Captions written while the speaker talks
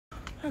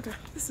Okay,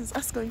 this is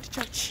us going to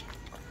church.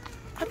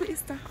 Happy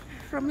Easter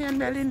from me and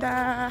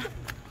Melinda.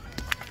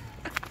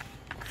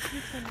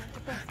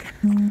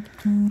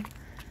 Okay.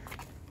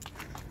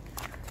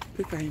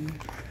 Preparing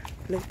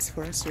plates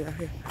for us. We are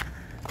here.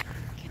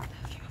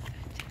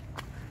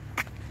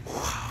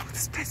 Wow,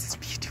 this place is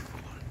beautiful.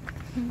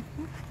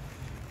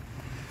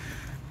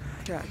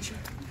 Church.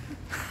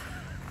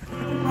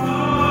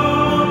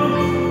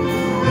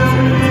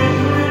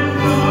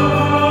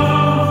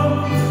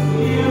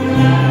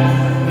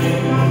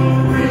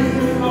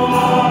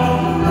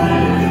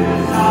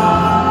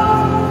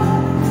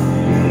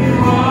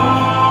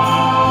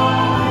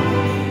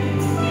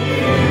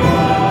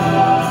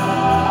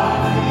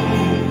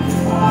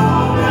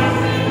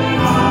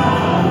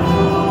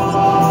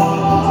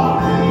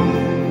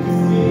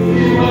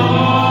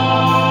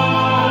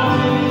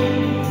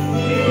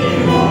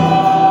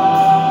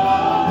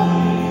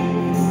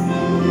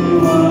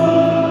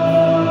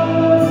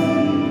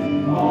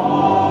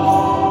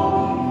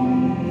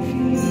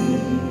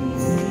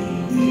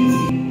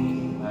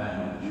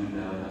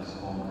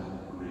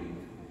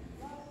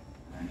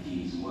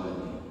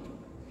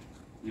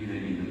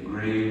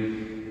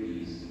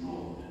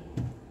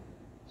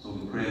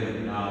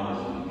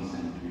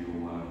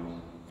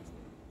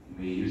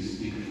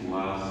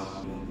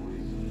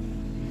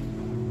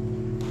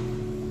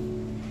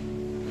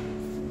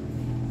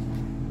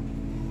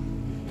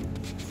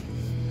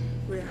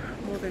 We're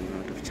moving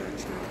out of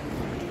church now.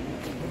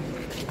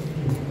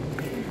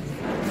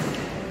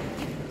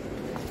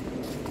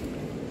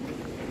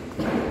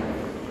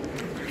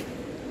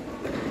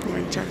 We're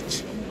in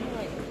church.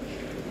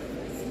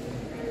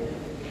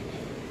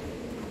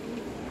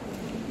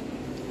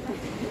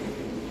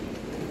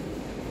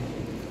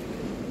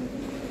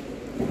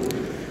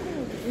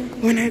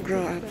 When I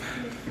grow up,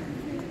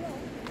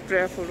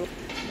 prayerful.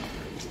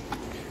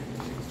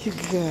 You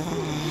go.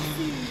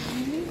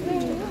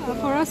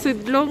 For us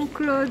with long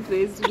clothes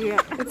is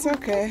weird. It's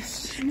okay.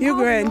 You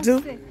go and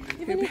do.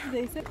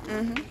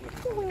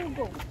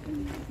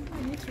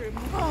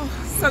 Oh,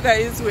 so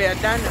guys, we are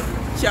done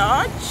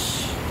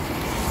church.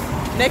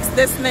 Next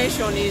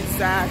destination is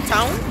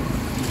town,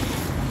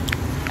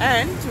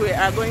 and we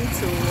are going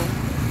to,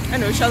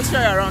 and we shall show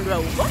you around where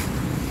we go.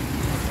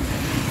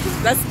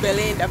 That's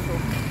Belinda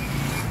from,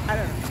 I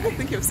don't know, I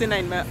think you've seen her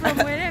in my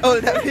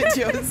older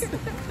videos.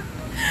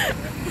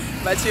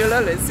 But you'll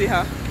always see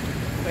her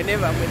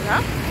whenever I'm with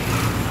her.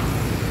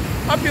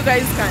 Hope you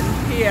guys can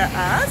hear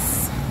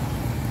us.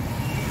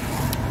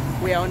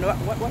 We are on,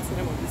 what's the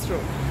name of this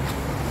road?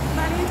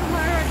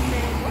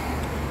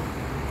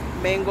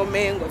 Mango.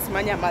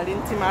 Simanya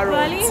Malintima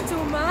Road.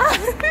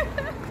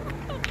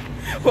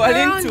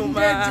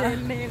 Walintuma.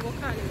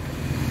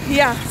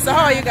 Yeah, so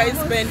how are you guys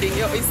spending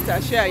your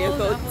Easter? Share your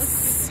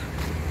thoughts.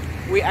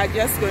 We are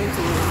just going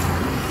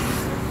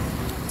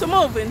to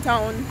move in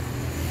town.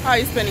 How are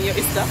you spending your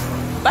Easter?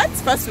 But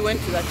first we went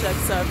to the church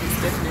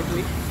service,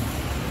 definitely.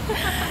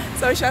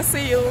 So we shall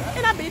see you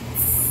in a bit.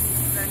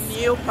 The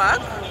new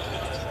park.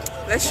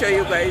 Let's show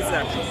you guys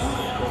that.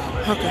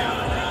 Okay.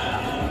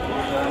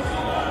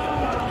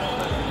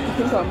 I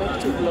think I'll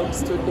make 2 vlogs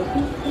today.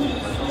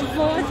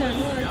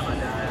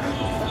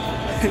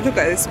 Look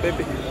at this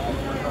baby.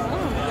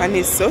 And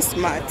he's so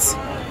smart.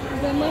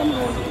 The mom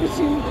was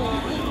pushing him.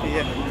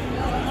 Yeah.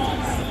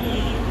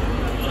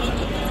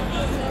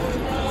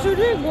 Should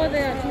we go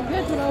there to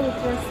get to our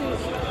proceed?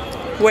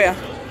 Where?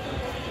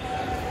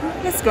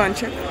 Let's go and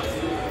check.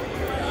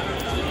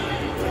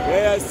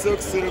 Where is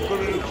socks in the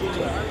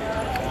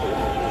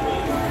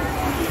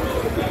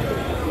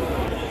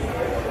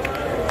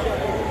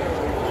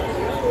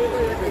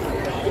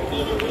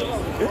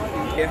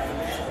Yeah.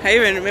 I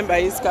even remember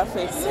his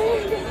Scarface.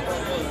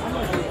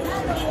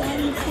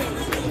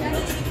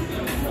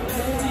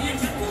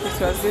 This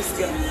was this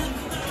girl.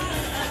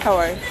 How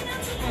are you? I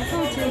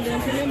thought you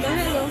don't remember.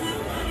 Hello.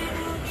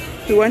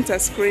 We want a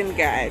screen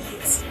guard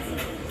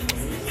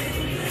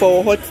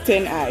for Hot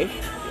 10i.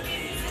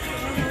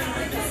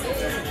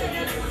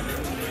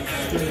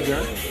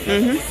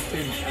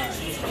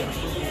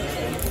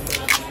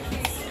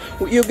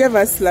 You gave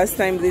us last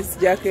time this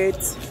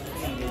jacket,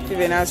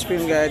 even our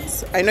screen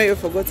guards. I know you've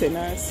forgotten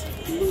us,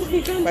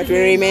 but we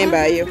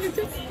remember you.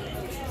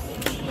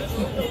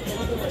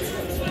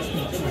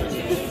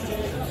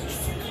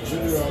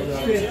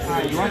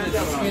 You want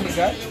the screen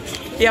guard?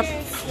 Yep.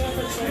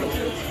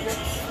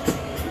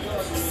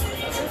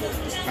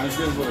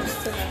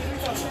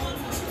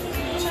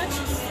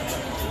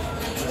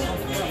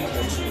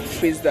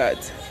 Who is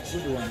that?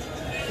 Good one.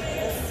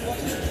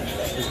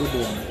 A good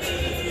one.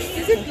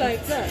 Is it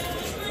like that?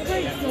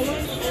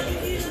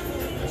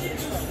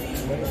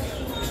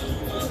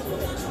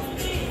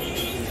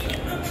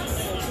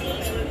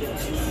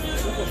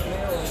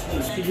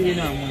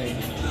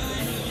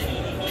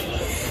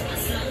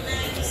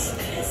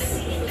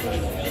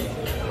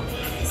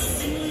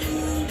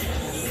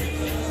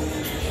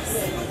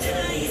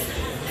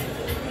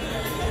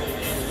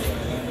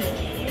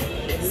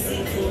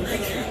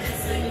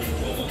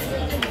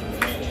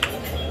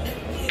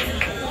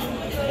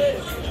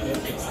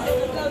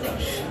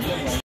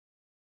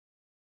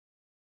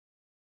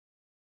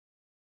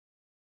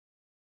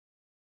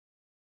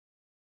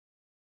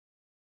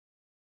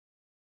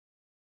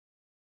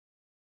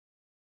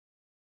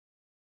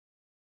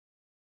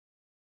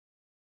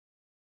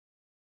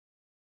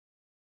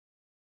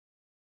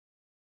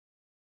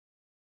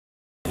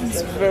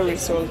 It's very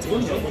salty.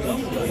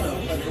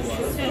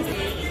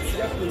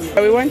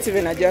 We want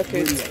even a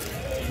jacket.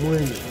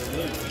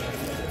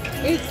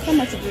 How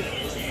much is it?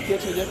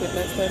 Get your jacket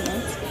last time,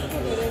 right?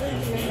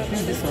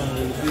 This one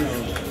will be.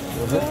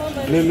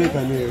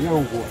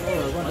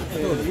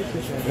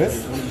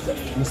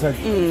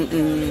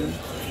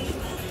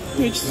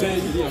 Which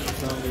screen?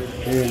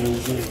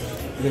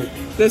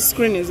 The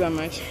screen is how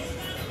much?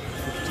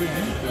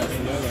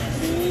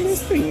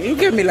 This thing. You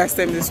gave me last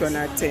time this one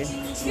at 10.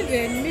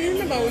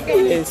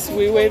 Yes,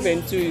 we were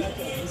even to.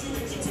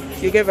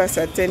 You gave us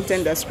a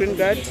 10 the screen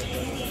guard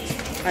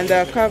and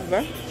the cover.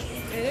 I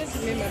don't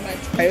remember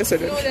much. I also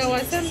don't. No, there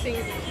was something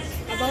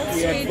about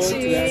We had bought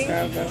the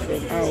cover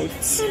from out.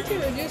 Something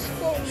will just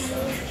go.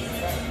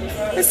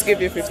 Let's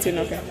give you 15,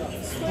 okay?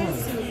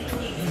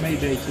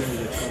 Maybe I change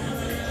it.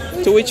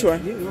 To which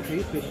one? Okay,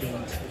 you put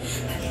them.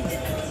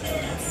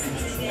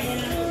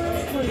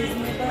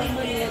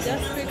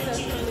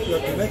 You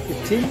have to make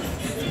 15.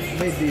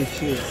 Maybe you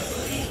choose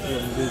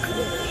from this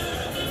one.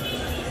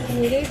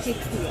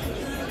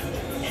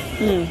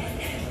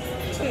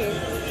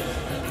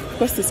 Of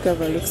course, this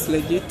cover looks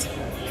legit,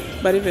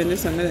 but even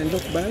this one doesn't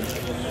look bad.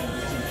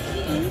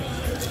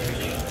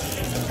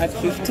 At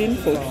 15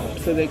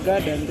 for the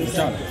guard and this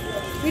one.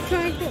 We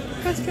try and go.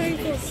 First try and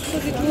go.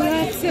 Because it will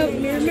have saved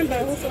me. Remember,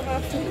 I also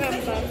have to come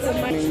back for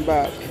my... Coming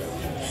back.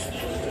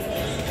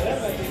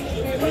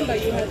 Remember,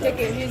 you had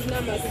taken his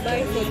number to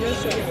buy for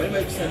Joshua.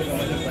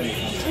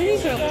 I need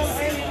to...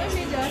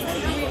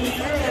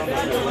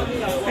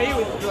 Are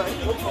you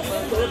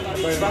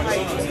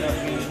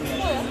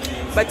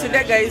But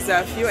today guys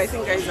are few. I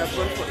think guys are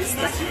gone for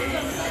Easter.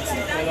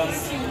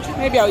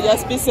 Maybe I'll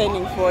just be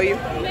sending for you.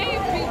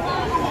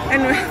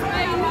 Anyway.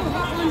 I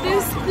know, on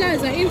this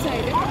plaza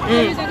inside,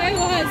 there is a guy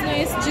who has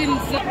nice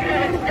jeans.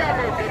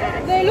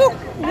 They look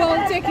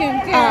well taken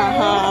care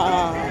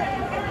of.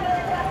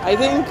 I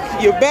think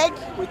you beg,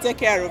 we take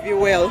care of you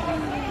well.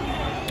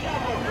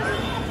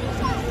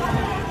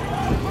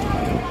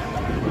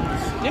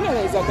 You know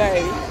there's a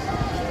guy,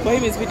 for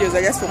him his videos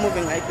are just for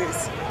moving like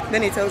this.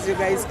 Then he tells you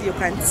guys you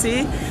can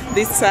see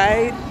this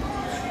side.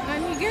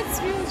 And he gets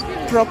views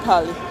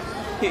properly.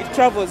 He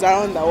travels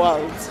around the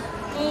world.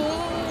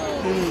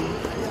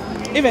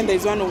 Even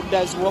there's one who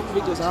does walk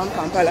videos around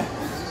Kampala.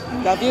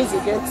 The views he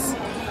gets.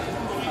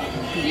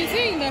 You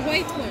see the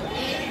white one?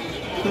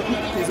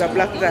 He's a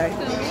black guy.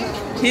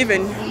 He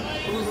even...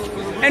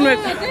 Anyway,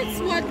 that's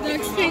what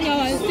that thing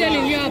I was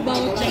telling you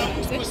about. That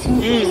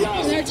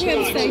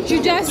website. You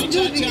just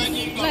do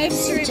this live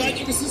stream.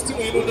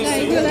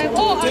 Like you're like,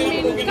 oh, I'm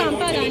in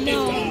Kampala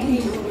now.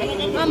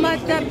 I'm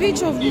at the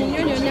beach of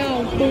Munyonyo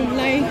now. Boom,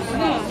 like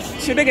that.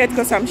 Should I get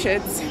some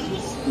shades?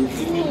 Oh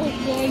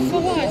boy,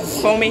 for what?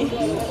 For me.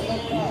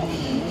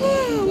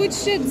 Oh, which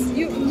shades?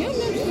 You're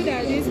not good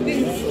at these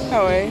things.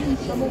 How are you?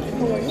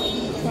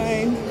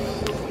 Fine.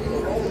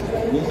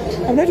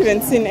 I've not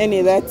even seen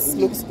any that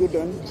looks good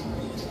on.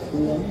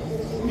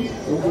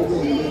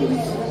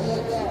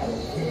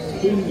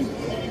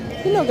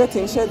 You know,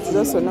 getting shades is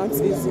also not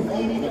easy. You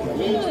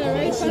know the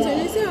right person.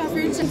 You see our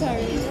friend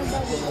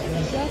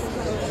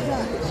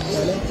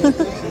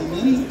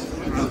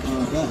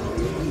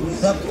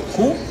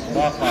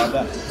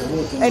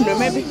Anyway,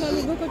 maybe.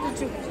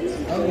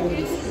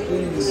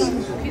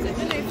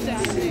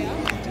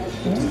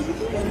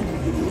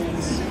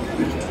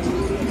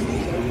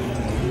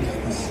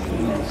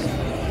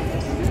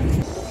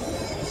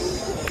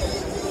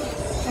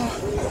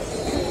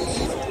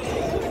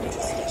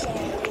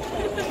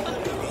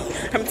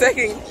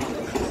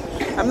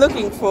 I'm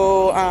looking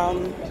for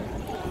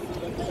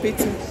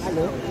pizza.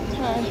 Hello.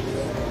 Hi.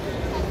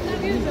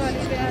 Usually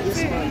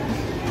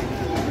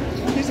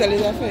Usually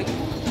they're fake.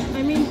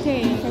 I mean,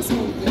 hey. Pass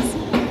me this.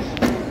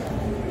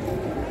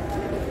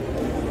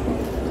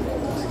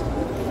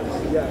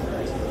 Yeah.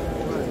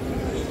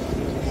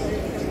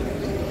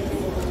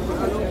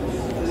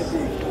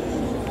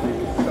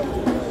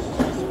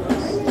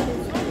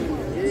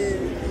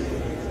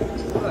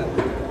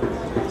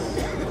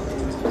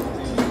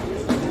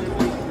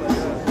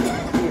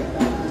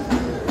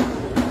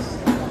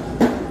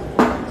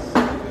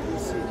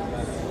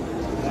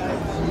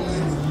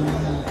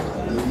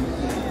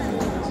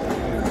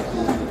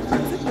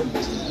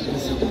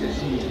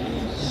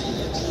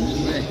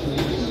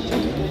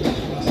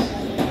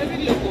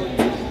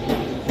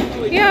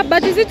 Yeah,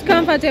 but is it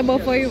comfortable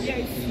for you?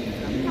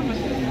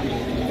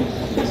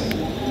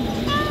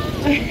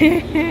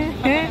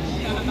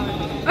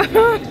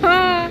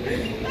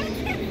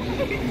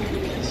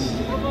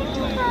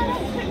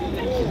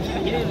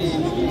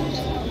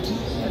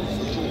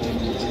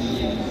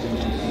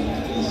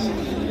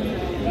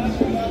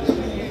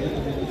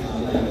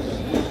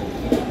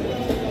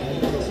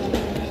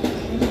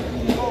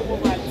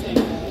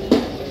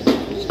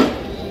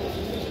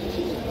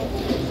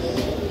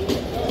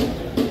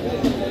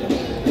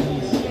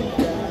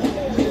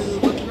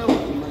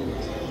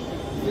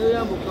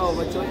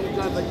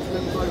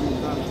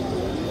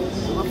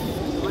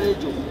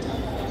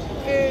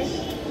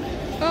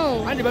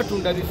 Oh. And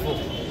batunda before.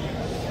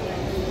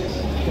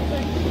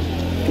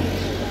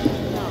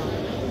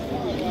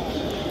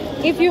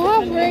 If you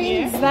have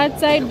rains that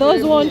side,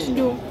 those won't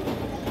do.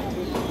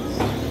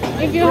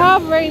 If you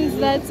have rains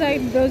that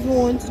side, those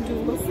won't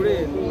do.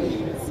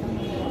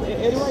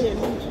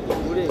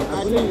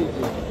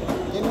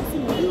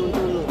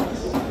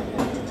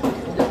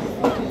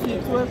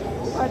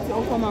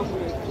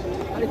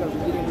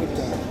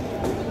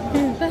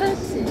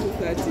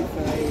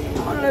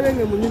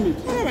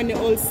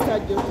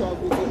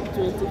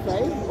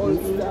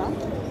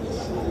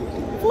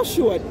 For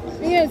sure.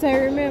 Yes, I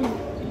remember.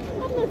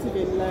 I'm not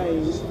even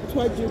lying.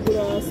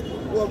 Twajugula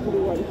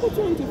Wakuru for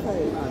 25.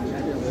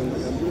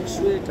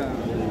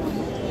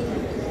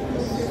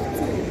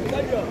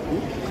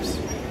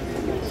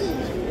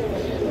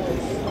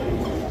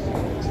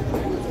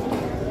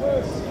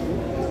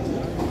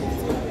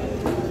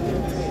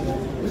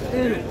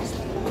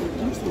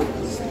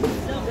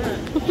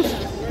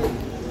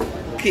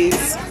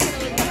 Kids.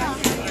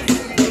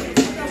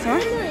 Huh?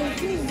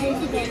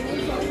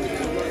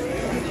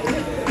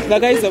 The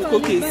guys of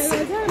cookies. By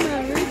the time I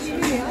reached here,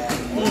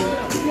 yeah.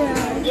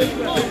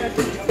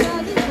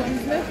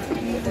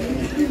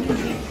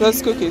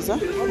 Those cookies, huh?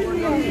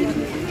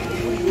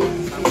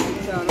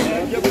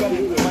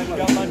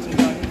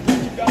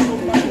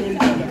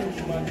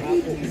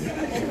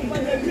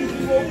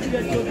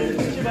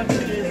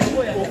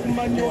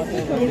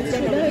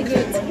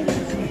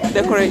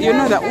 Decorate. You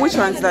know that which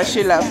ones does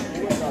she love?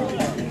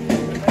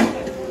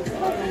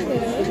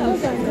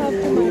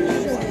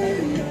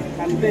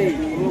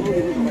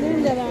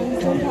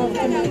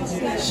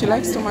 She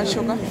likes too much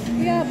sugar.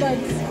 Yeah, but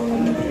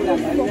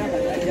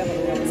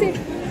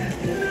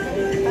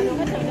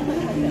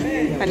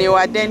and you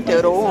are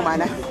dental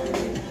woman.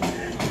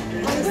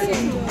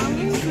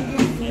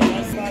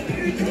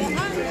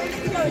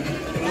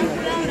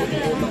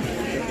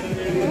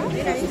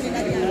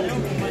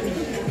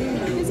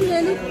 it's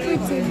really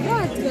pretty,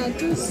 but they're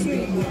too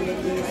sweet.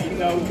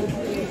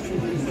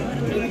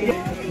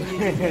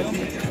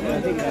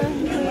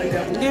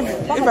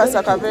 Give us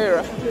a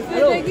cavera.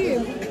 What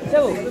give?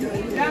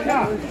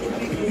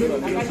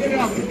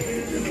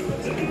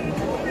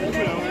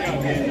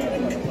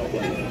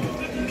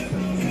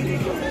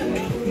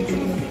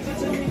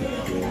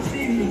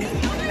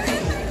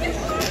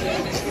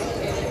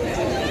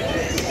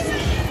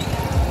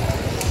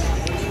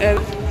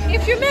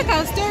 If you make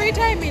a story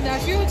time in the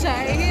future,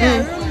 I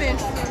hear a roommate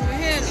from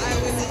hell, I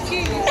will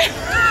kill you.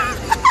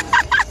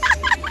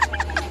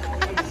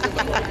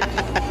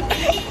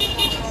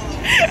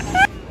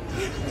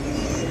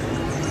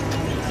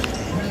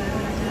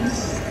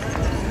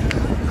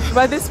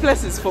 But this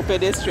place is for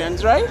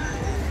pedestrians, right? Yeah.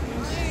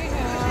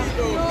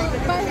 No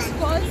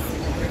bicycles.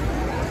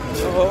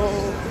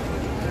 Oh.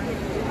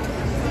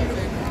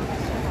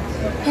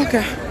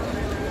 Okay.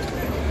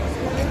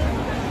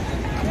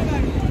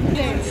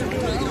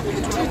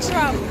 To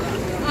travel,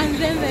 and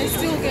then they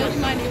still get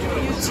money for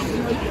YouTube.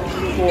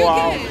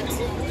 Wow. You get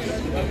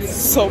it?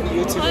 So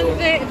beautiful. And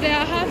they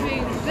are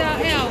having their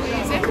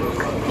airways,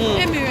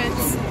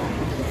 Emirates.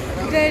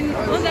 Then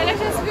on the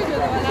latest video, they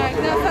were like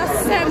their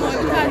first time on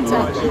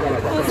Qatar,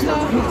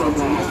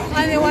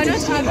 and they were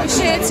not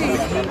appreciating.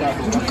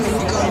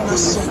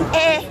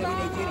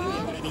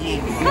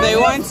 They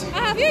want?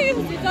 Have you used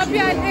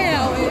Ethiopian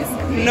Airways?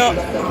 No.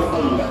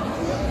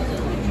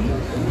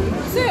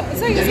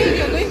 So you think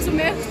you're going to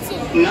make two?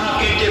 Then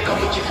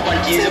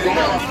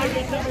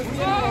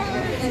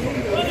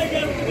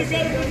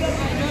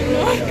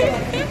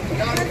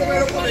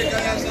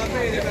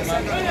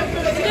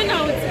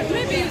I would say,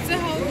 maybe you say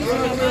how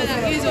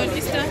Kampala is on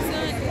Easter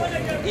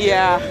Sunday.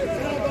 Yeah.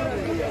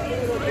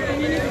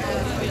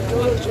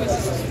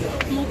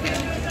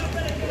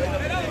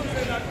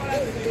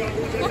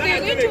 Okay,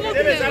 you're going to walk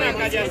there.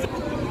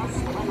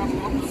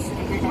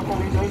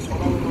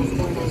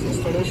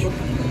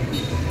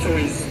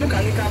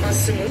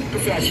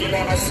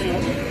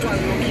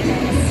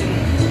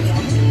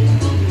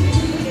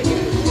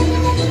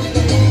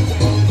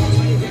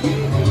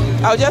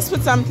 I'll just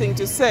put something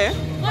to say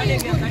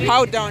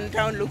how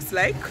downtown looks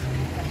like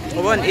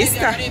on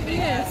Easter.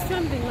 Yes,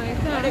 something like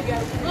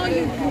that. Oh,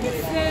 you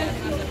could say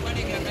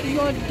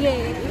your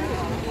day.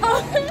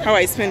 How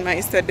I spend my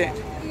Easter day.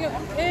 Yeah.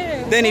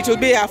 Then it will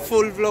be a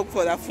full vlog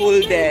for the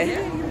full day.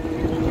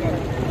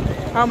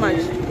 How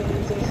much?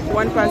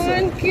 One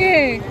person.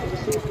 1K.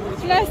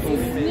 Plus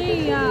is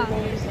near.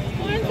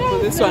 So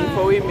this one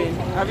for women.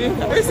 Have you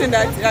seen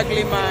that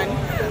ugly man?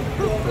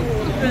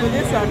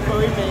 This one for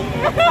women.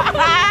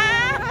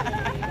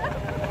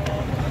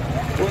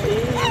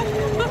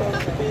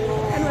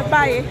 And we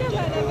buy it.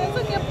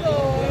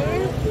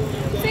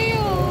 See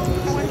you.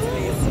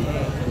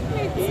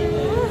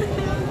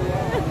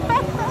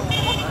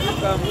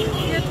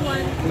 Get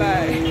one.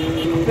 Bye.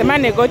 The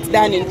man got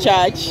done in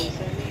church.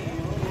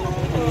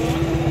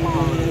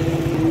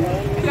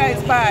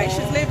 Guys, bye.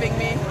 She's leaving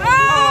me.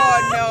 Oh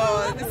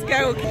no, this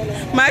guy will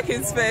mark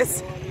his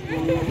face.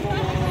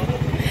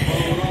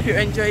 If you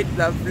enjoyed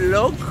the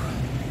vlog,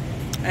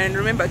 and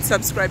remember to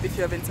subscribe if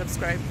you haven't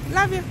subscribed.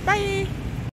 Love you. Bye.